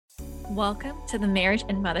Welcome to the Marriage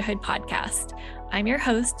and Motherhood Podcast. I'm your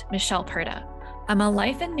host, Michelle Perda. I'm a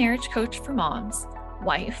life and marriage coach for moms,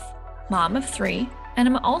 wife, mom of 3, and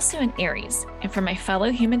I'm also an Aries, and for my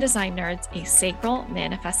fellow human design nerds, a sacral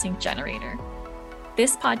manifesting generator.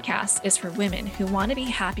 This podcast is for women who want to be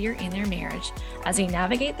happier in their marriage as they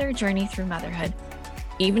navigate their journey through motherhood,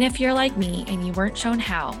 even if you're like me and you weren't shown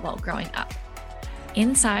how while growing up.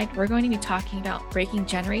 Inside, we're going to be talking about breaking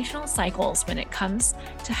generational cycles when it comes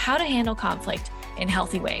to how to handle conflict in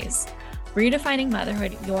healthy ways, redefining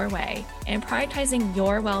motherhood your way, and prioritizing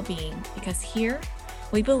your well-being, because here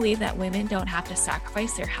we believe that women don't have to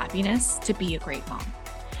sacrifice their happiness to be a great mom.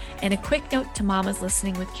 And a quick note to mamas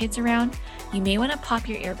listening with kids around, you may want to pop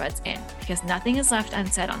your earbuds in because nothing is left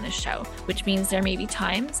unsaid on this show, which means there may be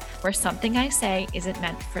times where something I say isn't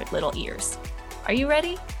meant for little ears. Are you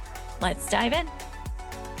ready? Let's dive in.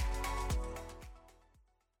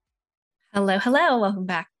 Hello. Welcome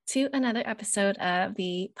back to another episode of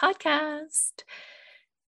the podcast.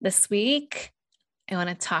 This week, I want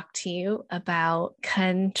to talk to you about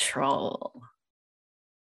control.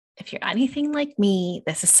 If you're anything like me,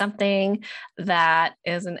 this is something that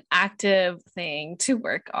is an active thing to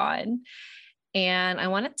work on. And I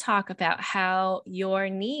want to talk about how your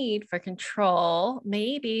need for control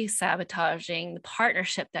may be sabotaging the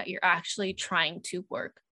partnership that you're actually trying to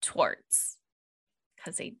work towards,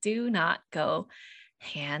 because they do not go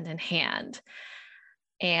hand in hand.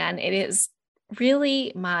 And it is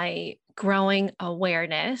really my growing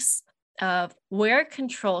awareness of where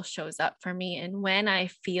control shows up for me and when I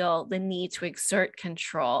feel the need to exert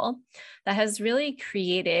control that has really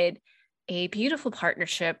created a beautiful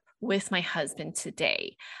partnership with my husband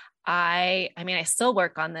today. I still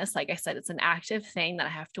work on this. Like I said, it's an active thing that I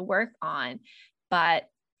have to work on, but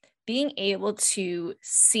being able to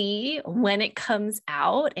see when it comes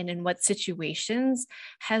out and in what situations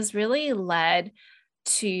has really led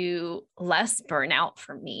to less burnout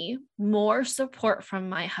for me, more support from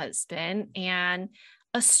my husband, and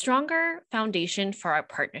a stronger foundation for our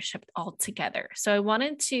partnership altogether. So I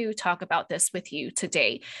wanted to talk about this with you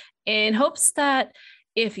today in hopes that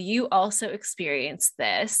if you also experience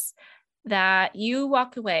this, that you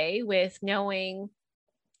walk away with knowing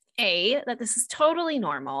A, that this is totally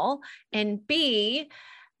normal, and B,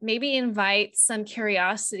 maybe invite some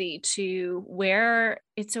curiosity to where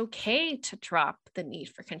it's okay to drop the need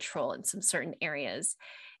for control in some certain areas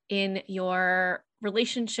in your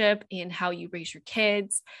relationship, in how you raise your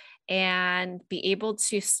kids, and be able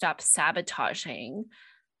to stop sabotaging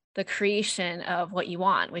the creation of what you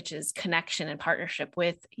want, which is connection and partnership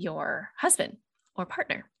with your husband or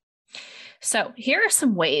partner. So here are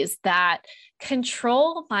some ways that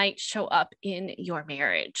control might show up in your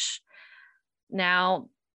marriage. Now,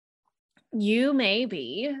 you may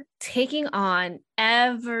be taking on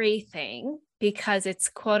everything because it's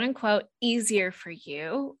quote unquote easier for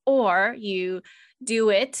you, or you do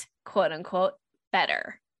it quote unquote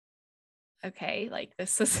better. Okay, like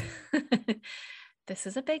this is this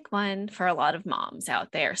is a big one for a lot of moms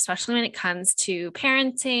out there, especially when it comes to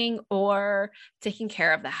parenting or taking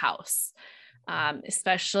care of the house.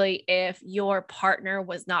 Especially if your partner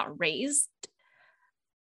was not raised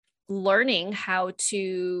learning how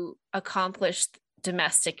to accomplish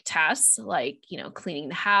domestic tasks like, cleaning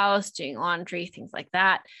the house, doing laundry, things like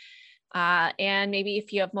that. And maybe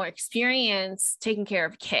if you have more experience taking care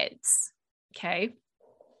of kids. Okay.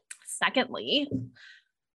 Secondly,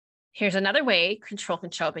 here's another way control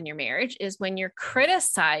can show up in your marriage is when you're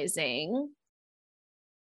criticizing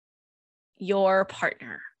your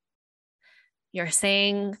partner. You're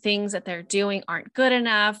saying things that they're doing aren't good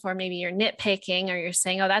enough, or maybe you're nitpicking, or you're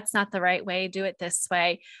saying, oh, that's not the right way, do it this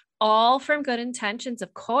way, all from good intentions,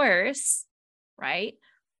 of course, right?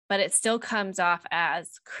 But it still comes off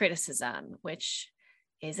as criticism, which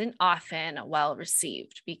isn't often well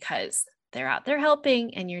received because they're out there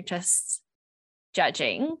helping and you're just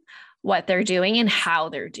judging what they're doing and how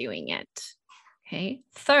they're doing it. Okay.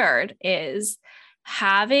 Third is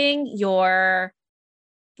having your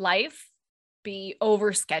life be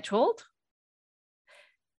overscheduled,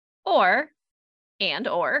 or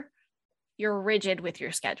you're rigid with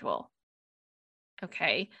your schedule.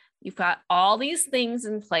 Okay. You've got all these things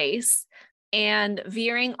in place, and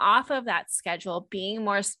veering off of that schedule, being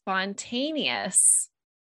more spontaneous,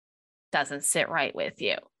 doesn't sit right with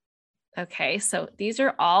you. Okay. So these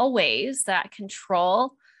are all ways that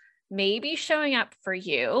control may be showing up for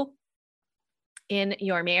you in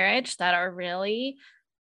your marriage that are really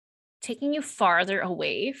taking you farther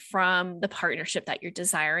away from the partnership that you're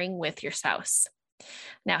desiring with your spouse.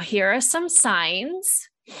 Now, here are some signs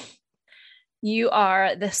You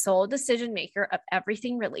are the sole decision maker of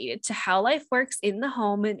everything related to how life works in the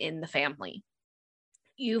home and in the family.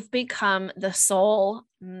 You've become the sole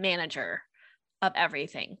manager of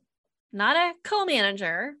everything, not a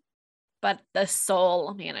co-manager, but the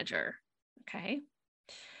sole manager. Okay.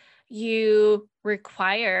 You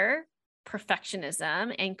require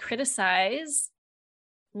perfectionism and criticize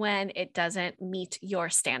when it doesn't meet your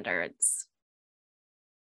standards.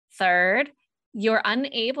 Third, you're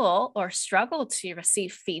unable or struggle to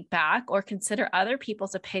receive feedback or consider other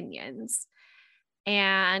people's opinions.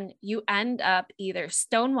 And you end up either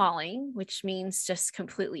stonewalling, which means just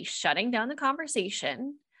completely shutting down the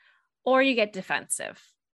conversation, or you get defensive.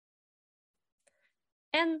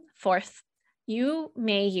 And fourth, you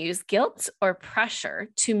may use guilt or pressure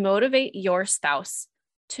to motivate your spouse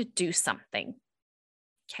to do something.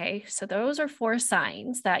 Okay, so those are 4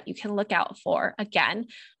 signs that you can look out for. Again,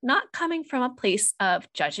 not coming from a place of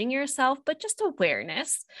judging yourself, but just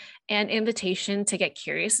awareness and invitation to get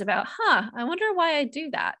curious about, I wonder why I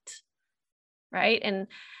do that. Right.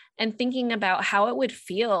 And thinking about how it would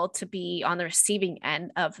feel to be on the receiving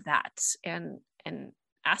end of that and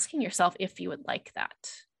asking yourself if you would like that.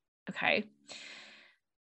 Okay.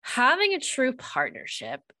 Having a true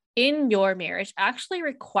partnership in your marriage actually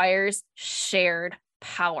requires shared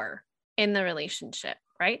power in the relationship,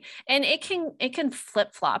 right? And it can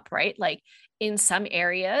flip-flop, right? Like in some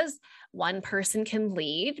areas, one person can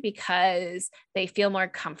lead because they feel more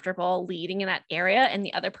comfortable leading in that area, and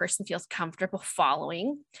the other person feels comfortable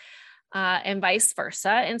following, and vice versa.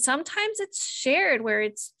 And sometimes it's shared where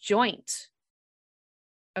it's joint.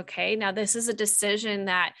 Okay, now this is a decision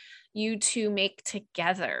that you two make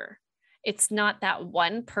together. It's not that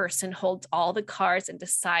one person holds all the cards and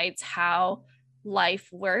decides how life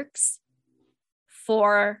works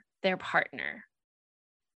for their partner.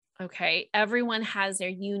 Okay, everyone has their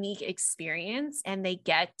unique experience and they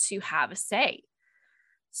get to have a say.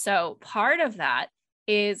 So part of that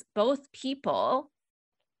is both people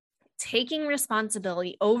taking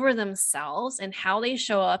responsibility over themselves and how they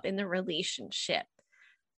show up in the relationship.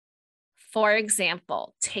 For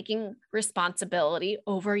example, taking responsibility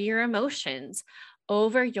over your emotions,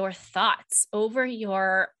 over your thoughts, over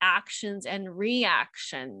your actions and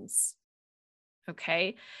reactions.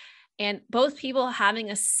 Okay. And both people having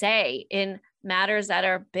a say in matters that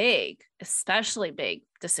are big, especially big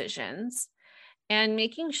decisions, and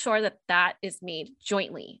making sure that that is made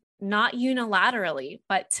jointly, not unilaterally,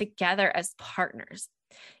 but together as partners.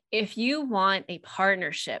 If you want a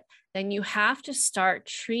partnership, then you have to start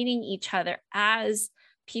treating each other as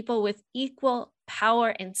people with equal power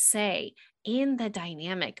and say in the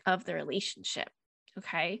dynamic of the relationship.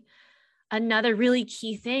 Okay. Another really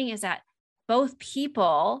key thing is that both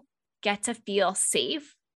people get to feel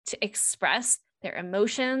safe to express their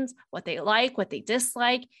emotions, what they like, what they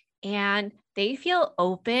dislike, and they feel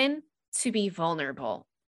open to be vulnerable.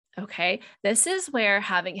 Okay. This is where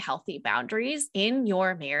having healthy boundaries in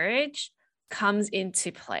your marriage comes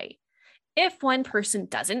into play. If one person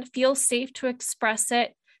doesn't feel safe to express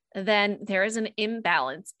it, then there is an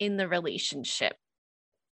imbalance in the relationship.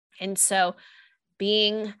 And so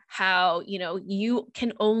being how, you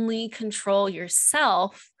can only control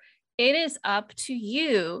yourself, it is up to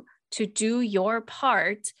you to do your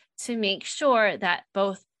part to make sure that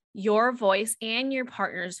both your voice and your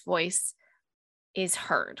partner's voice is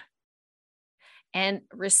heard and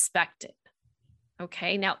respected.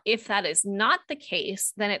 Okay, now if that is not the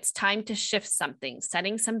case, then it's time to shift something,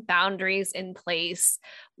 setting some boundaries in place,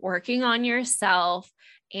 working on yourself,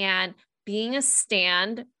 and being a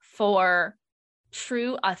stand for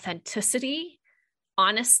true authenticity,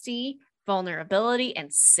 honesty, vulnerability,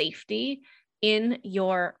 and safety in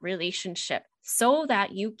your relationship so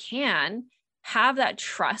that you can have that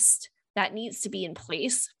trust that needs to be in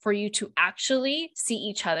place for you to actually see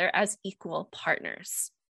each other as equal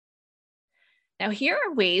partners. Now, here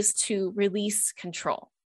are ways to release control.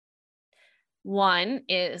 One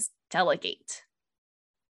is delegate.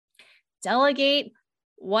 Delegate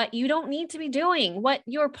what you don't need to be doing, what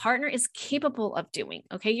your partner is capable of doing.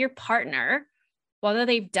 Okay, your partner, whether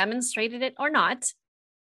they've demonstrated it or not,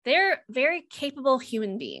 they're very capable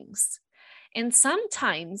human beings. And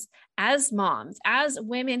sometimes as moms, as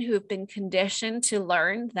women who have been conditioned to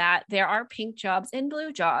learn that there are pink jobs and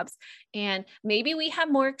blue jobs, and maybe we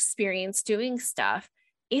have more experience doing stuff,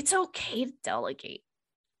 it's okay to delegate.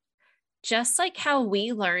 Just like how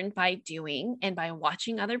we learn by doing and by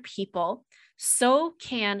watching other people, so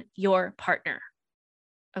can your partner.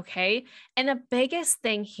 Okay. And the biggest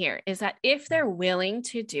thing here is that if they're willing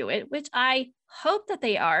to do it, which I hope that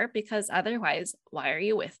they are, because otherwise, why are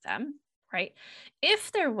you with them? right?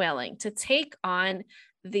 If they're willing to take on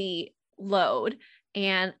the load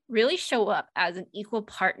and really show up as an equal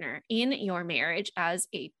partner in your marriage, as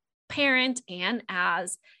a parent and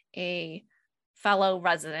as a fellow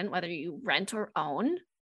resident, whether you rent or own,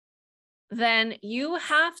 then your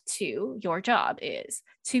job is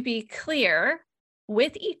to be clear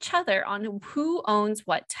with each other on who owns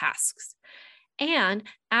what tasks. And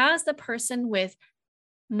as the person with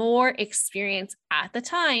more experience at the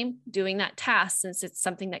time doing that task, since it's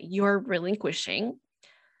something that you're relinquishing,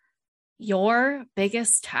 your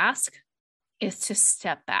biggest task is to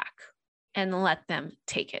step back and let them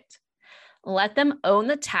take it. Let them own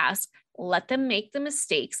the task. Let them make the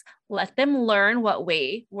mistakes. Let them learn what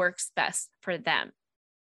way works best for them.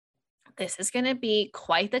 This is going to be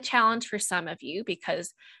quite the challenge for some of you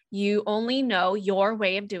because you only know your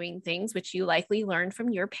way of doing things, which you likely learned from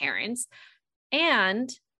your parents.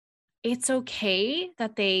 And it's okay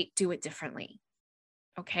that they do it differently.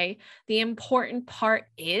 Okay. The important part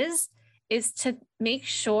is to make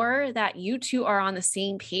sure that you two are on the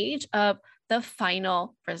same page of the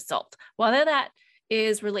final result, whether that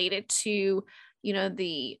is related to,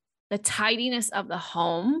 the tidiness of the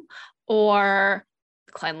home or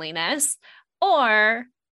cleanliness, or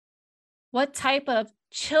what type of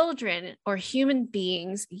children or human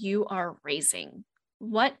beings you are raising.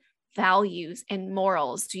 What values and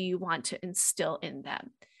morals do you want to instill in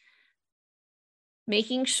them?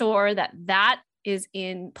 Making sure that that is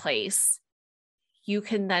in place, you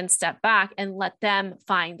can then step back and let them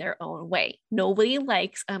find their own way. Nobody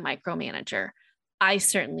likes a micromanager. I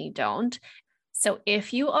certainly don't. So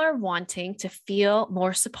if you are wanting to feel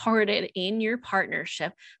more supported in your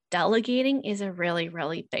partnership, delegating is a really,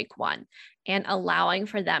 really big one, and allowing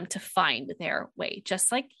for them to find their way,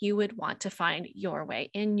 just like you would want to find your way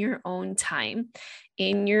in your own time,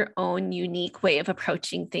 in your own unique way of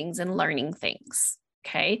approaching things and learning things.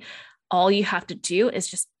 Okay. All you have to do is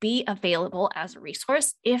just be available as a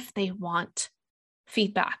resource if they want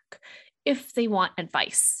feedback, if they want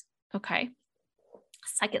advice. Okay.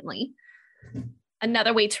 Secondly,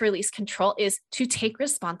 another way to release control is to take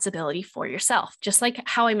responsibility for yourself. Just like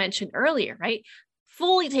how I mentioned earlier, right?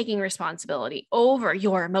 Fully taking responsibility over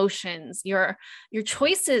your emotions, your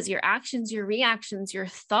choices, your actions, your reactions, your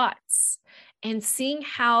thoughts, and seeing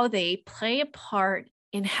how they play a part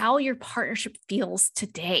in how your partnership feels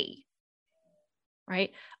today,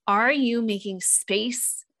 right? Are you making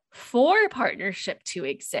space for partnership to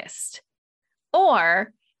exist?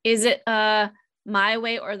 Or is it a my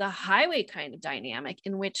way or the highway kind of dynamic,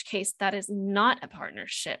 in which case that is not a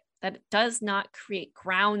partnership, that does not create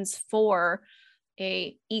grounds for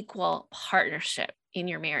a equal partnership in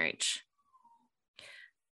your marriage?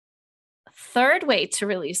 Third way to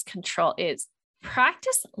release control is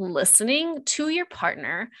practice listening to your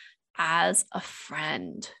partner as a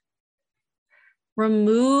friend.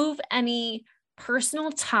 Remove any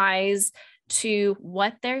personal ties to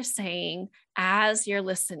what they're saying as you're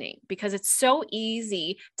listening, because it's so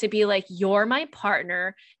easy to be like, you're my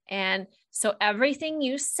partner. And so everything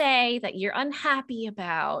you say that you're unhappy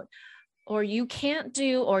about, or you can't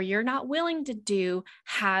do, or you're not willing to do,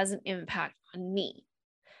 has an impact on me.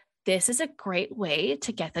 This is a great way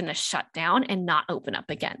to get them to shut down and not open up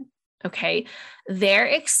again. Okay. Their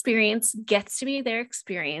experience gets to be their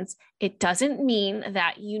experience. It doesn't mean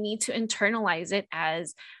that you need to internalize it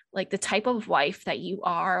as like the type of wife that you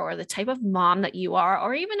are, or the type of mom that you are,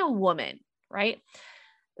 or even a woman, right?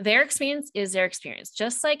 Their experience is their experience.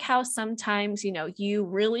 Just like how sometimes, you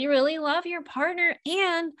really, really love your partner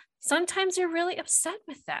and sometimes you're really upset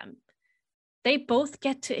with them. They both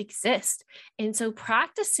get to exist. And so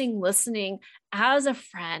practicing listening as a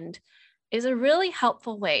friend is a really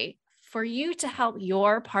helpful way for you to help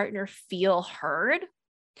your partner feel heard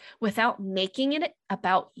without making it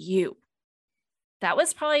about you. That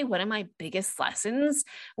was probably one of my biggest lessons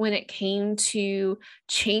when it came to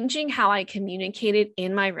changing how I communicated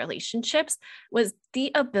in my relationships, was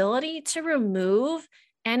the ability to remove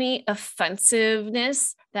any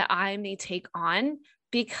offensiveness that I may take on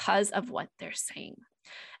because of what they're saying.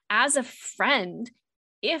 As a friend,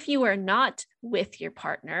 if you are not with your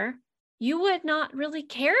partner, you would not really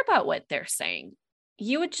care about what they're saying.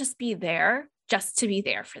 You would just be there just to be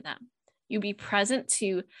there for them. You'd be present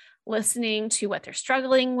to listening to what they're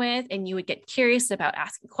struggling with, and you would get curious about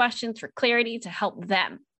asking questions for clarity to help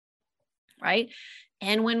them, right?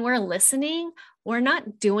 And when we're listening, we're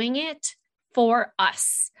not doing it for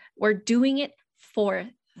us. We're doing it for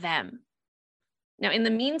them. Now, in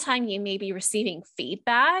the meantime, you may be receiving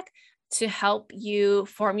feedback to help you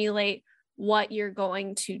formulate what you're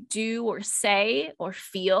going to do or say or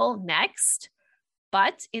feel next.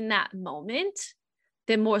 But in that moment,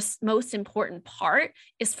 the most important part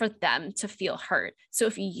is for them to feel heard. So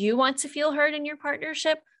if you want to feel heard in your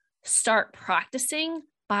partnership, start practicing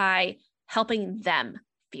by helping them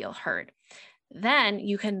feel heard. Then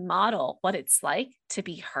you can model what it's like to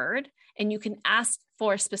be heard, and you can ask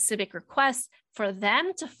for specific requests for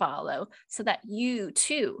them to follow so that you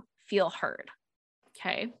too feel heard.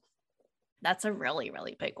 Okay. That's a really,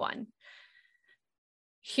 really big one.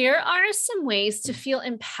 Here are some ways to feel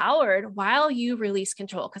empowered while you release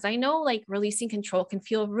control. Because I know like releasing control can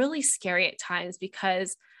feel really scary at times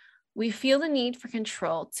because we feel the need for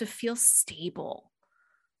control to feel stable,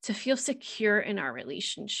 to feel secure in our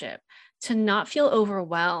relationship, to not feel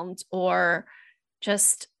overwhelmed or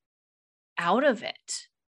just out of it,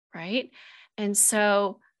 right? And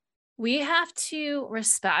so we have to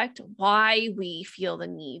respect why we feel the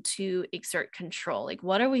need to exert control. Like,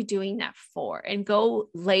 what are we doing that for? And go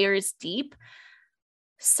layers deep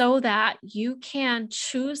so that you can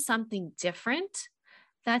choose something different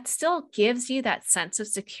that still gives you that sense of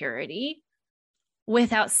security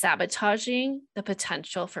without sabotaging the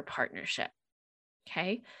potential for partnership.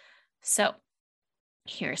 Okay. So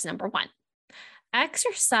here's number one.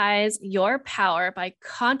 Exercise your power by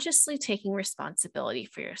consciously taking responsibility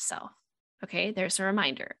for yourself. Okay, there's a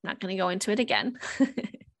reminder. I'm not going to go into it again.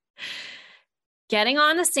 Getting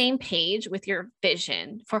on the same page with your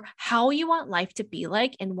vision for how you want life to be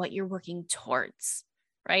like and what you're working towards,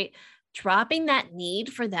 right? Dropping that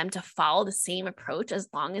need for them to follow the same approach as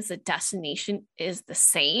long as the destination is the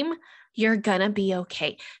same, you're going to be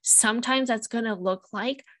okay. Sometimes that's going to look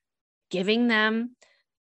like giving them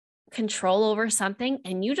control over something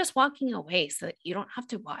and you just walking away so that you don't have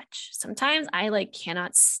to watch. Sometimes I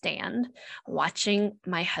cannot stand watching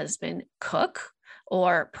my husband cook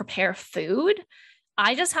or prepare food.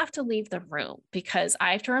 I just have to leave the room because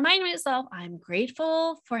I have to remind myself I'm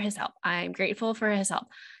grateful for his help. I'm grateful for his help.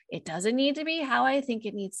 It doesn't need to be how I think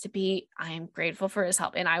it needs to be. I am grateful for his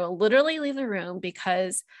help. And I will literally leave the room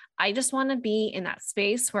because I just want to be in that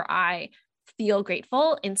space where I feel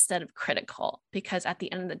grateful instead of critical, because at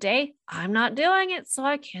the end of the day, I'm not doing it, so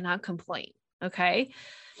I cannot complain. Okay.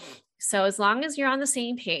 So as long as you're on the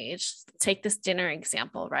same page, take this dinner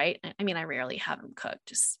example, right? I mean, I rarely have him cook,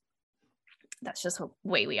 that's just the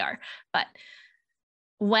way we are. But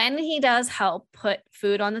when he does help put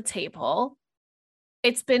food on the table,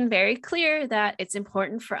 it's been very clear that it's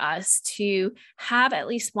important for us to have at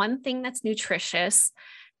least one thing that's nutritious,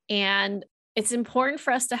 and it's important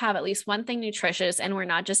for us to have at least one thing nutritious and we're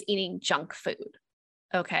not just eating junk food.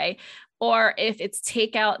 Okay. Or if it's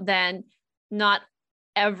takeout, then not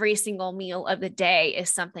every single meal of the day is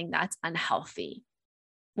something that's unhealthy.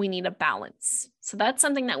 We need a balance. So that's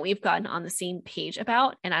something that we've gotten on the same page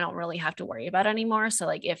about, and I don't really have to worry about anymore. So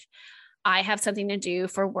like if I have something to do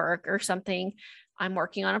for work or something, I'm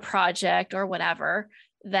working on a project or whatever,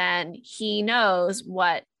 then he knows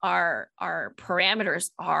what our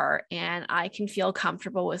parameters are, and I can feel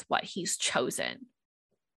comfortable with what he's chosen.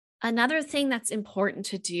 Another thing that's important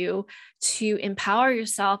to do to empower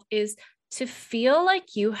yourself is to feel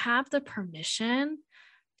like you have the permission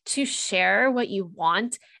to share what you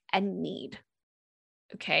want and need.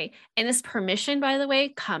 Okay. And this permission, by the way,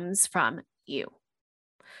 comes from you.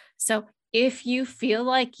 So if you feel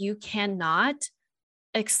like you cannot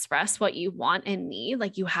express what you want and need,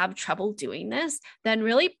 like you have trouble doing this, then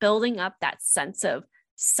really building up that sense of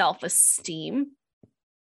self-esteem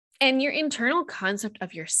and your internal concept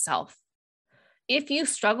of yourself. If you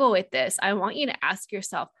struggle with this, I want you to ask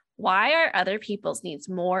yourself, why are other people's needs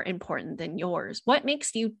more important than yours? What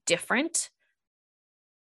makes you different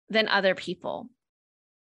than other people?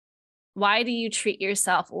 Why do you treat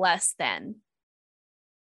yourself less than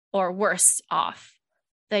or worse off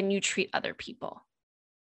than you treat other people?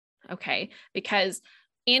 Okay, because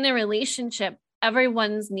in a relationship,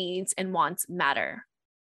 everyone's needs and wants matter.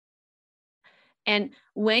 And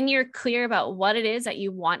when you're clear about what it is that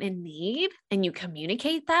you want and need, and you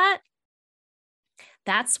communicate that,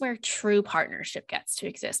 that's where true partnership gets to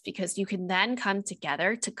exist, because you can then come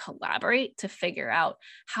together to collaborate to figure out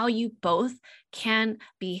how you both can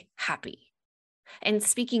be happy. And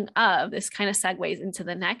speaking of, this kind of segues into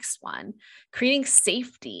the next one, creating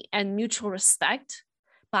safety and mutual respect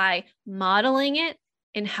by modeling it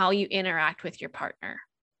in how you interact with your partner,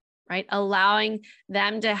 right? Allowing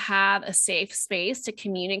them to have a safe space to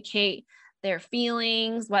communicate their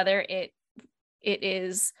feelings, whether it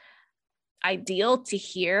is ideal to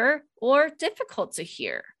hear or difficult to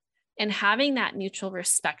hear, and having that mutual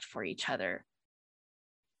respect for each other.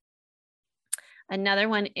 Another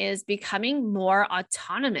one is becoming more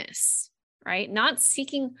autonomous, right? Not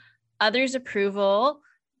seeking others' approval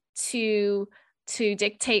to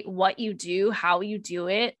dictate what you do, how you do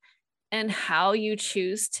it, and how you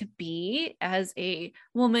choose to be as a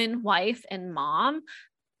woman, wife, and mom,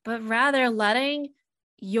 but rather letting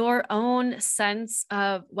your own sense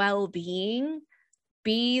of well-being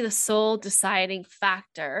be the sole deciding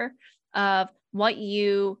factor of what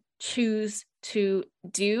you choose to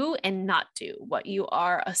do and not do, what you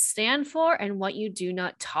are a stand for and what you do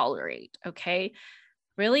not tolerate. Okay.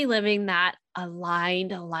 Really living that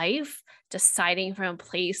aligned life, deciding from a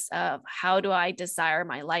place of how do I desire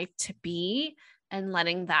my life to be, and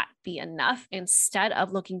letting that be enough instead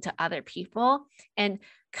of looking to other people and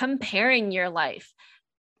comparing your life,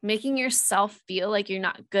 making yourself feel like you're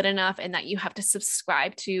not good enough and that you have to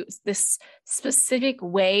subscribe to this specific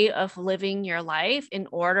way of living your life in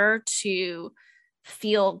order to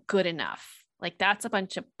feel good enough. Like that's a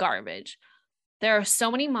bunch of garbage. There are so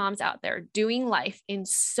many moms out there doing life in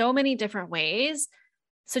so many different ways.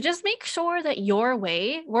 So just make sure that your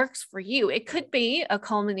way works for you. It could be a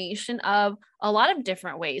culmination of a lot of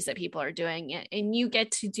different ways that people are doing it, and you get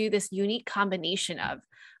to do this unique combination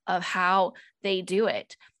of how they do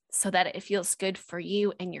it so that it feels good for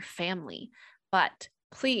you and your family. But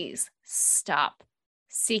please stop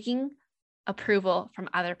seeking approval from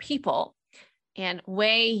other people and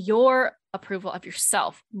weigh your approval of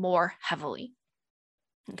yourself more heavily.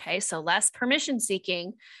 Okay, so less permission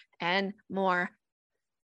seeking and more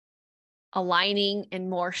aligning and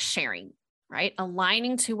more sharing, right?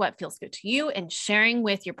 Aligning to what feels good to you and sharing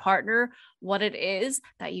with your partner what it is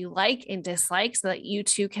that you like and dislike so that you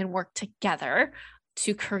two can work together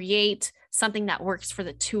to create something that works for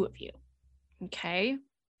the two of you. Okay.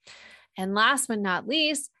 And last but not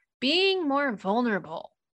least, being more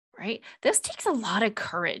vulnerable, right? This takes a lot of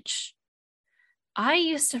courage. I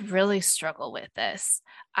used to really struggle with this.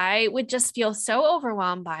 I would just feel so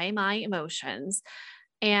overwhelmed by my emotions,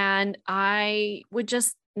 and I would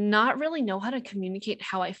just not really know how to communicate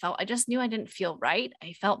how I felt. I just knew I didn't feel right.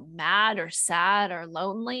 I felt mad or sad or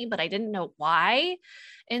lonely, but I didn't know why.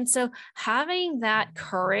 And so having that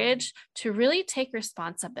courage to really take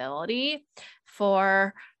responsibility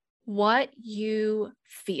for what you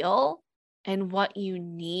feel and what you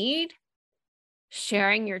need,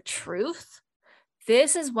 sharing your truth,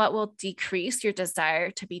 this is what will decrease your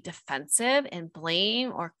desire to be defensive and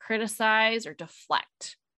blame or criticize or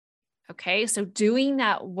deflect. Okay, so doing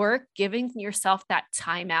that work, giving yourself that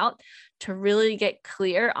time out to really get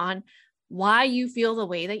clear on why you feel the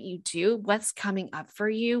way that you do, what's coming up for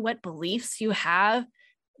you, what beliefs you have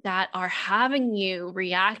that are having you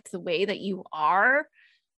react the way that you are.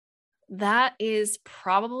 That is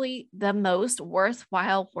probably the most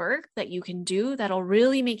worthwhile work that you can do that'll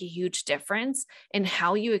really make a huge difference in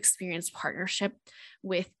how you experience partnership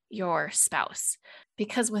with your spouse.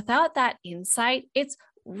 Because without that insight, it's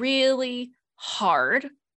really hard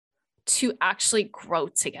to actually grow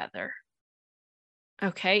together.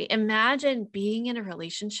 Okay, imagine being in a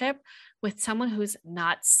relationship with someone who's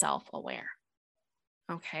not self-aware.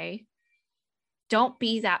 Okay. Don't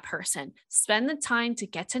be that person. Spend the time to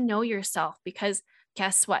get to know yourself, because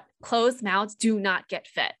guess what? Closed mouths do not get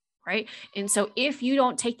fed, right? And so if you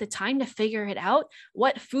don't take the time to figure it out,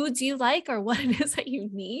 what foods you like or what it is that you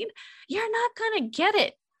need, you're not going to get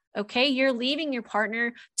it. Okay. You're leaving your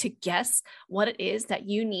partner to guess what it is that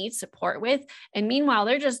you need support with. And meanwhile,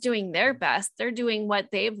 they're just doing their best. They're doing what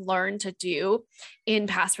they've learned to do in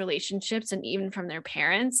past relationships and even from their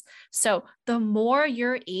parents. So the more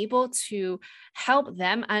you're able to help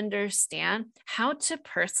them understand how to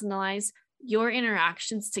personalize your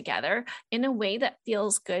interactions together in a way that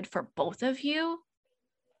feels good for both of you,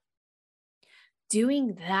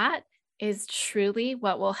 doing that is truly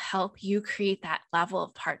what will help you create that level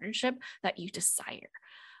of partnership that you desire,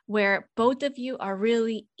 where both of you are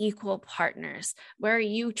really equal partners, where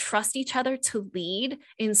you trust each other to lead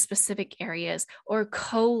in specific areas or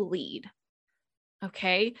co-lead.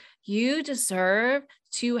 Okay, you deserve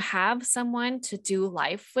to have someone to do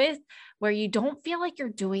life with where you don't feel like you're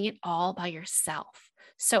doing it all by yourself.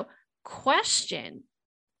 So question,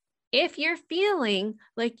 if you're feeling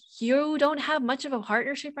like you don't have much of a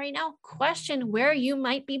partnership right now, question where you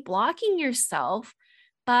might be blocking yourself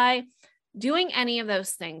by doing any of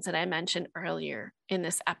those things that I mentioned earlier in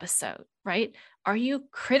this episode, right? Are you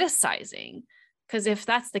criticizing? Because if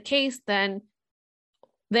that's the case, then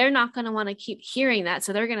they're not going to want to keep hearing that.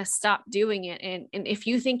 So they're going to stop doing it. And if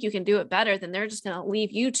you think you can do it better, then they're just going to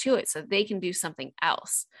leave you to it so they can do something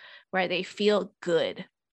else where they feel good,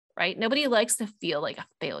 right? Nobody likes to feel like a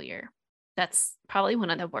failure. That's probably one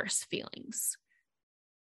of the worst feelings.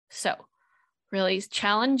 So really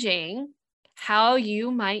challenging how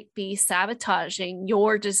you might be sabotaging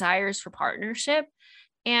your desires for partnership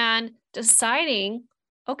and deciding,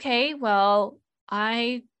 okay, well,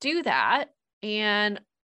 I do that, and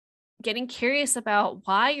getting curious about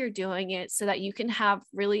why you're doing it so that you can have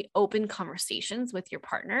really open conversations with your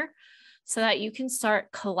partner so that you can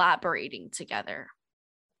start collaborating together.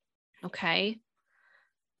 Okay.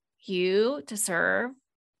 You deserve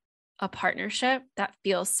a partnership that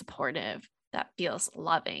feels supportive, that feels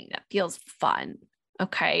loving, that feels fun.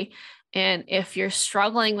 Okay. And if you're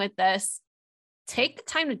struggling with this, take the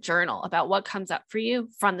time to journal about what comes up for you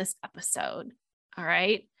from this episode. All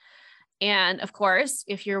right. And of course,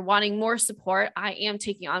 if you're wanting more support, I am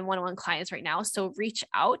taking on one-on-one clients right now. So reach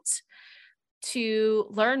out to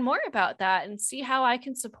learn more about that and see how I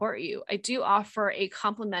can support you. I do offer a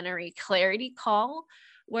complimentary clarity call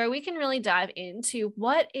where we can really dive into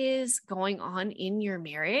what is going on in your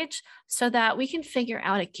marriage so that we can figure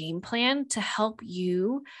out a game plan to help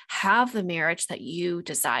you have the marriage that you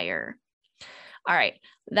desire. All right,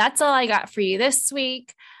 that's all I got for you this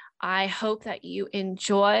week. I hope that you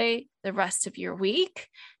enjoy the rest of your week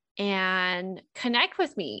and connect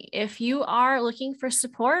with me if you are looking for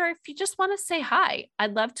support or if you just want to say hi.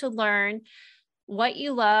 I'd love to learn what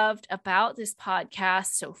you loved about this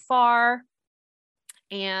podcast so far,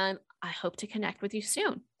 and I hope to connect with you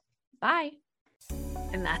soon. Bye.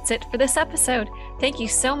 And that's it for this episode. Thank you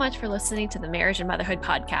so much for listening to the Marriage and Motherhood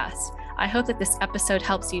podcast. I hope that this episode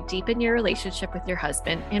helps you deepen your relationship with your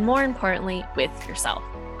husband and, more importantly, with yourself.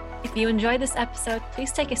 If you enjoyed this episode,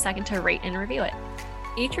 please take a second to rate and review it.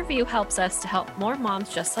 Each review helps us to help more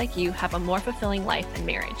moms just like you have a more fulfilling life and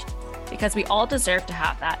marriage, because we all deserve to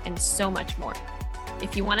have that and so much more.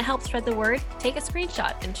 If you want to help spread the word, take a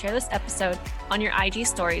screenshot and share this episode on your IG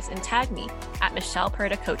stories and tag me at Michelle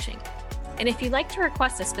Perda Coaching. And if you'd like to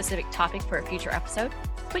request a specific topic for a future episode,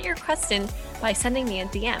 put your request in by sending me a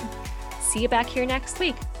DM. See you back here next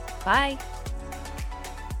week. Bye.